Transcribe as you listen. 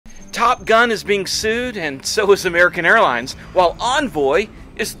Top Gun is being sued, and so is American Airlines, while Envoy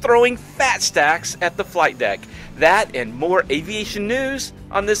is throwing fat stacks at the flight deck. That and more aviation news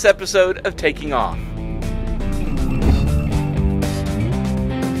on this episode of Taking Off.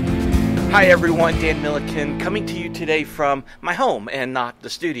 Hi everyone, Dan Milliken coming to you today from my home and not the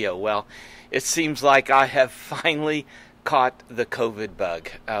studio. Well, it seems like I have finally caught the COVID bug,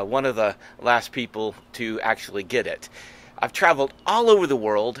 one of the last people to actually get it. I've traveled all over the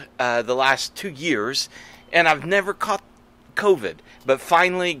world the last 2 years, and I've never caught COVID, but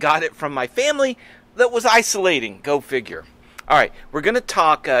finally got it from my family that was isolating. Go figure. All right, we're going to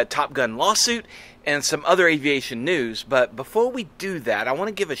talk Top Gun lawsuit and some other aviation news, but before we do that, I want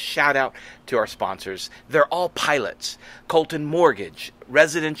to give a shout out to our sponsors. They're all pilots. Colton Mortgage,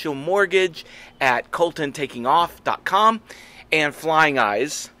 residential mortgage at coltontakingoff.com, and Flying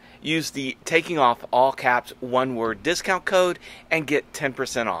Eyes. Use the Taking Off all caps one word discount code and get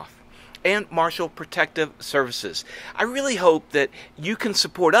 10% off. And Marshall Protective Services. I really hope that you can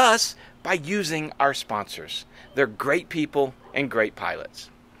support us by using our sponsors. They're great people and great pilots.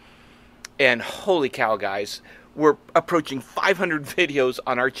 And holy cow, guys, we're approaching 500 videos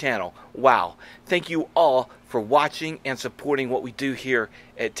on our channel. Wow. Thank you all for watching and supporting what we do here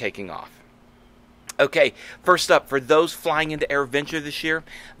at Taking Off. Okay, first up, for those flying into Airventure this year,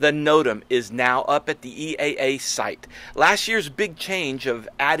 the NOTAM is now up at the EAA site. Last year's big change of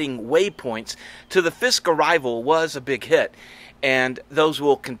adding waypoints to the Fisk arrival was a big hit, and those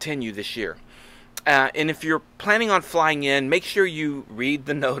will continue this year. And if you're planning on flying in, make sure you read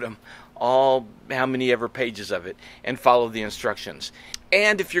the NOTAM, all how many ever pages of it, and follow the instructions.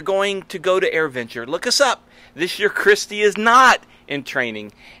 And if you're going to go to Airventure, look us up. This year, Christy is not in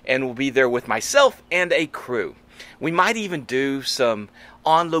training and will be there with myself and a crew. We might even do some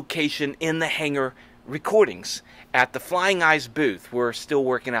on-location, in the hangar recordings at the Flying Eyes booth. We're still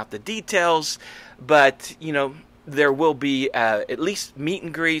working out the details, but, you know, there will be at least meet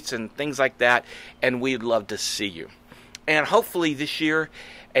and greets and things like that, and we'd love to see you. And hopefully this year,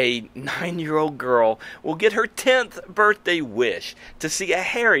 a 9-year-old girl will get her 10th birthday wish to see a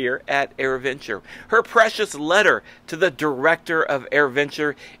Harrier at Airventure. Her precious letter to the director of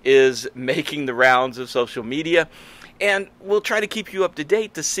Airventure is making the rounds of social media, and we'll try to keep you up to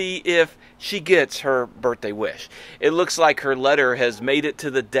date to see if she gets her birthday wish. It looks like her letter has made it to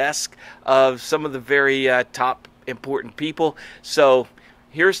the desk of some of the very top important people, so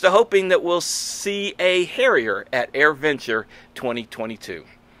here's to hoping that we'll see a Harrier at Airventure 2022.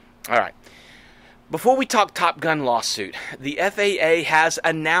 All right. Before we talk Top Gun lawsuit, the FAA has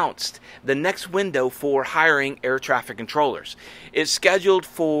announced the next window for hiring air traffic controllers. It's scheduled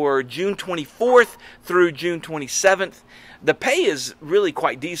for June 24th through June 27th. The pay is really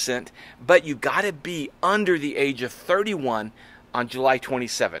quite decent, but you got to be under the age of 31 on July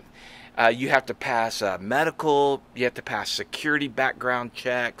 27th. You have to pass medical, you have to pass security background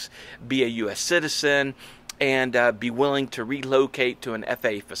checks, be a U.S. citizen, and be willing to relocate to an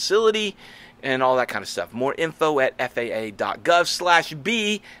FAA facility and all that kind of stuff. More info at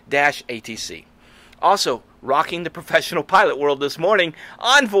faa.gov/b-atc. Also, rocking the professional pilot world this morning,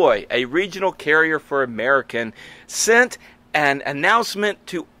 Envoy, a regional carrier for American, sent an announcement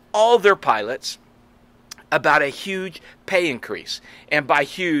to all their pilots about a huge pay increase. And by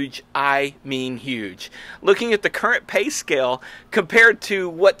huge, I mean huge. Looking at the current pay scale compared to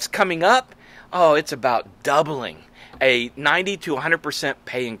what's coming up, oh, it's about doubling. A 90 to 100%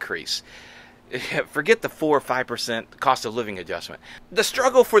 pay increase. Forget the 4 or 5% cost of living adjustment. The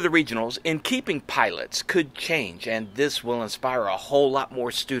struggle for the regionals in keeping pilots could change, and this will inspire a whole lot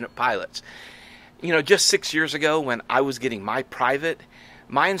more student pilots. You know, just 6 years ago when I was getting my private,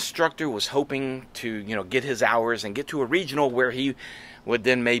 my instructor was hoping to, you know, get his hours and get to a regional where he would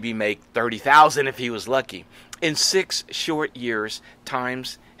then maybe make $30,000 if he was lucky. In 6 short years,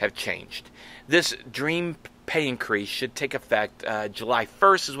 times have changed. This dream pay increase should take effect July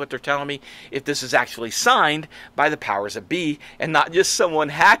 1st is what they're telling me, if this is actually signed by the powers that be and not just someone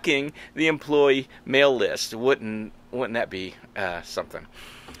hacking the employee mail list. Wouldn't that be something?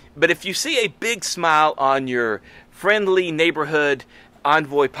 But if you see a big smile on your friendly neighborhood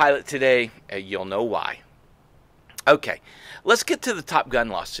Envoy pilot today, you'll know why. Okay, let's get to the Top Gun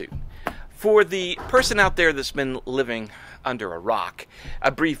lawsuit. For the person out there that's been living under a rock,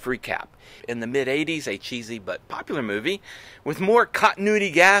 a brief recap. In the mid-'80s, a cheesy but popular movie with more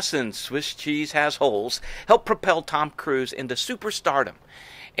continuity gas than Swiss cheese has holes helped propel Tom Cruise into superstardom.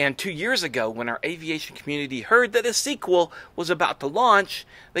 And 2 years ago, when our aviation community heard that a sequel was about to launch,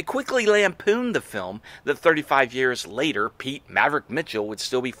 they quickly lampooned the film that 35 years later, Pete Maverick Mitchell would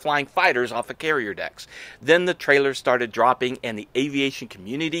still be flying fighters off of carrier decks. Then the trailers started dropping, and the aviation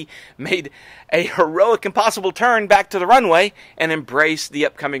community made a heroic impossible turn back to the runway and embraced the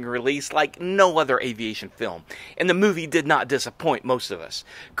upcoming release like no other aviation film. And the movie did not disappoint most of us.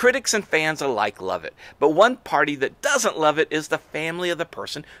 Critics and fans alike love it, but one party that doesn't love it is the family of the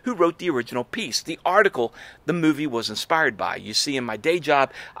person who wrote the original piece, the article the movie was inspired by. You see, in my day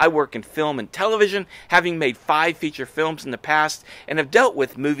job, I work in film and television, having made 5 feature films in the past, and have dealt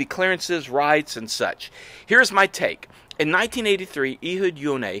with movie clearances, rights, and such. Here's my take. In 1983, Ehud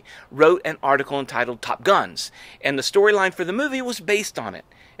Yonay wrote an article entitled Top Guns, and the storyline for the movie was based on it.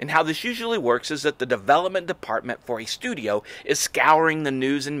 And how this usually works is that the development department for a studio is scouring the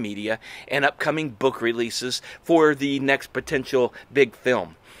news and media and upcoming book releases for the next potential big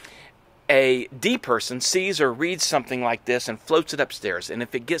film. A D person sees or reads something like this and floats it upstairs, and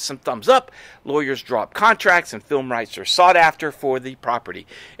if it gets some thumbs up, lawyers draw up contracts and film rights are sought after for the property.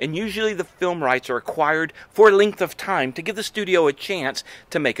 And usually the film rights are acquired for a length of time to give the studio a chance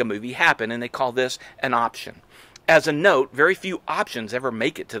to make a movie happen, and they call this an option. As a note, very few options ever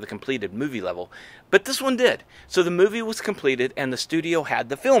make it to the completed movie level, but this one did. So the movie was completed and the studio had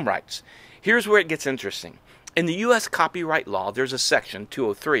the film rights. Here's where it gets interesting. In the U.S. copyright law, there's a section,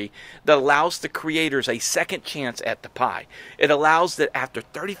 203, that allows the creators a second chance at the pie. It allows that after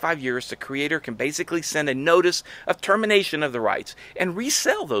 35 years, the creator can basically send a notice of termination of the rights and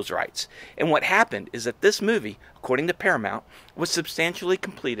resell those rights. And what happened is that this movie, according to Paramount, was substantially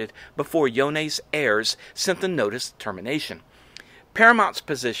completed before Yonay's heirs sent the notice of termination. Paramount's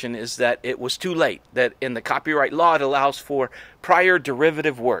position is that it was too late, that in the copyright law it allows for prior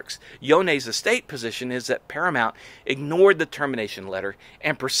derivative works. Yonay's estate position is that Paramount ignored the termination letter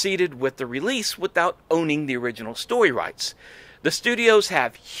and proceeded with the release without owning the original story rights. The studios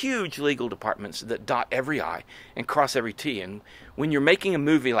have huge legal departments that dot every I and cross every T, and when you're making a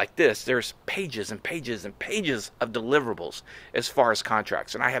movie like this, there's pages and pages and pages of deliverables as far as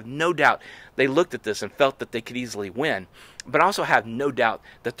contracts. And I have no doubt they looked at this and felt that they could easily win, but I also have no doubt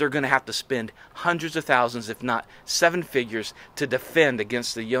that they're going to have to spend hundreds of thousands, if not 7 figures, to defend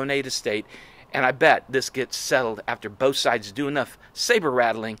against the Yonay estate. And I bet this gets settled after both sides do enough saber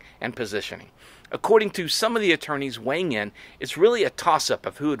rattling and positioning. According to some of the attorneys weighing in, it's really a toss-up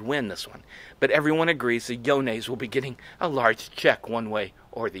of who would win this one. But everyone agrees the Yonays will be getting a large check one way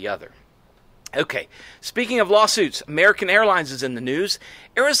or the other. Okay, speaking of lawsuits, American Airlines is in the news.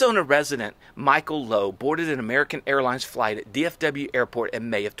 Arizona resident Michael Lowe boarded an American Airlines flight at DFW Airport in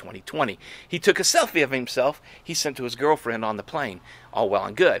May of 2020. He took a selfie of himself he sent to his girlfriend on the plane. All well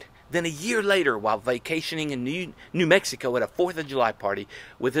and good. Then a year later, while vacationing in New Mexico at a 4th of July party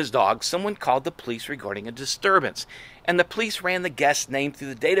with his dog, someone called the police regarding a disturbance. And the police ran the guest's name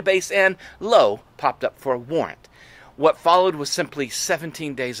through the database, and Lowe popped up for a warrant. What followed was simply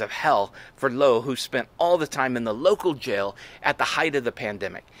 17 days of hell for Lowe, who spent all the time in the local jail at the height of the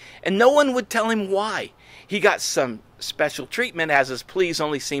pandemic. And no one would tell him why. He got some special treatment, as his pleas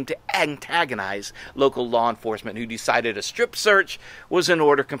only seemed to antagonize local law enforcement, who decided a strip search was in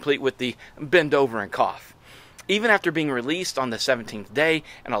order, complete with the bend over and cough. Even after being released on the 17th day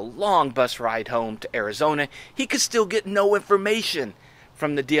and a long bus ride home to Arizona, he could still get no information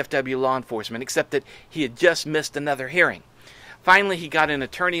from the DFW law enforcement, except that he had just missed another hearing. Finally, he got an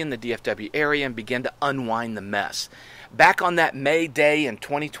attorney in the DFW area and began to unwind the mess. Back on that May day in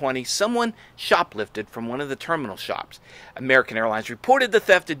 2020, someone shoplifted from one of the terminal shops. American Airlines reported the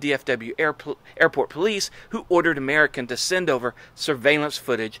theft to DFW Airport Police, who ordered American to send over surveillance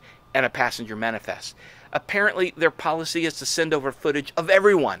footage and a passenger manifest. Apparently, their policy is to send over footage of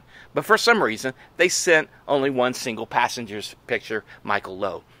everyone, but for some reason, they sent only one single passenger's picture, Michael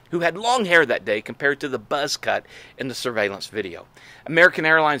Lowe, who had long hair that day compared to the buzz cut in the surveillance video. American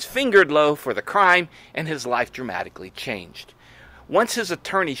Airlines fingered Lowe for the crime, and his life dramatically changed. Once his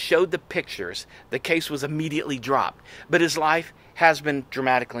attorney showed the pictures, the case was immediately dropped, but his life has been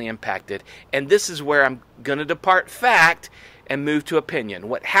dramatically impacted, and this is where I'm going to depart fact and move to opinion.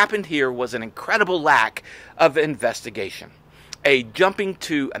 What happened here was an incredible lack of investigation. A jumping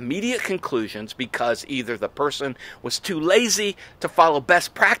to immediate conclusions because either the person was too lazy to follow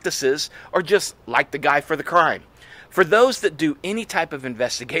best practices or just liked the guy for the crime. For those that do any type of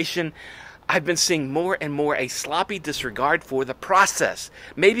investigation, I've been seeing more and more a sloppy disregard for the process.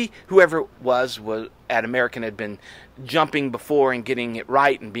 Maybe whoever was at American had been jumping before and getting it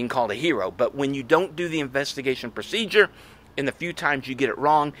right and being called a hero. But when you don't do the investigation procedure, and the few times you get it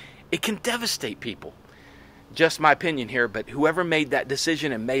wrong, it can devastate people. Just my opinion here, but whoever made that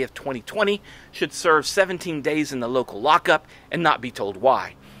decision in May of 2020 should serve 17 days in the local lockup and not be told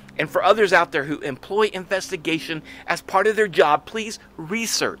why. And for others out there who employ investigation as part of their job, please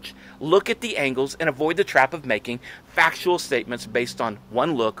research. Look at the angles and avoid the trap of making factual statements based on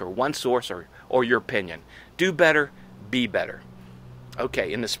one look or one source or your opinion. Do better, be better.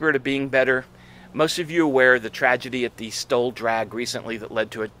 Okay, in the spirit of being better, most of you are aware of the tragedy at the Stoll drag recently that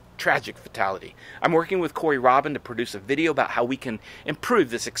led to a tragic fatality. I'm working with Corey Robin to produce a video about how we can improve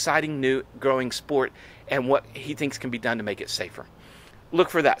this exciting new growing sport and what he thinks can be done to make it safer. Look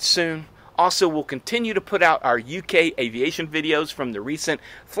for that soon. Also, we'll continue to put out our UK aviation videos from the recent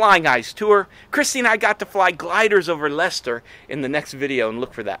Flying Eyes tour. Christy and I got to fly gliders over Leicester in the next video, and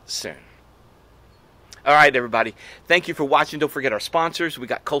look for that soon. All right, everybody. Thank you for watching. Don't forget our sponsors. We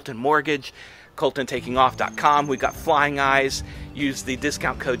got Colton Mortgage, ColtonTakingOff.com. We got Flying Eyes. Use the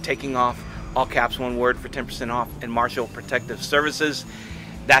discount code TakingOff, all caps, one word, for 10% off, and Marshall Protective Services.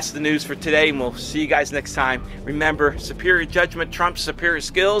 That's the news for today, and we'll see you guys next time. Remember, superior judgment trumps superior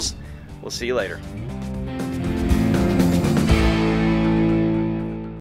skills. We'll see you later.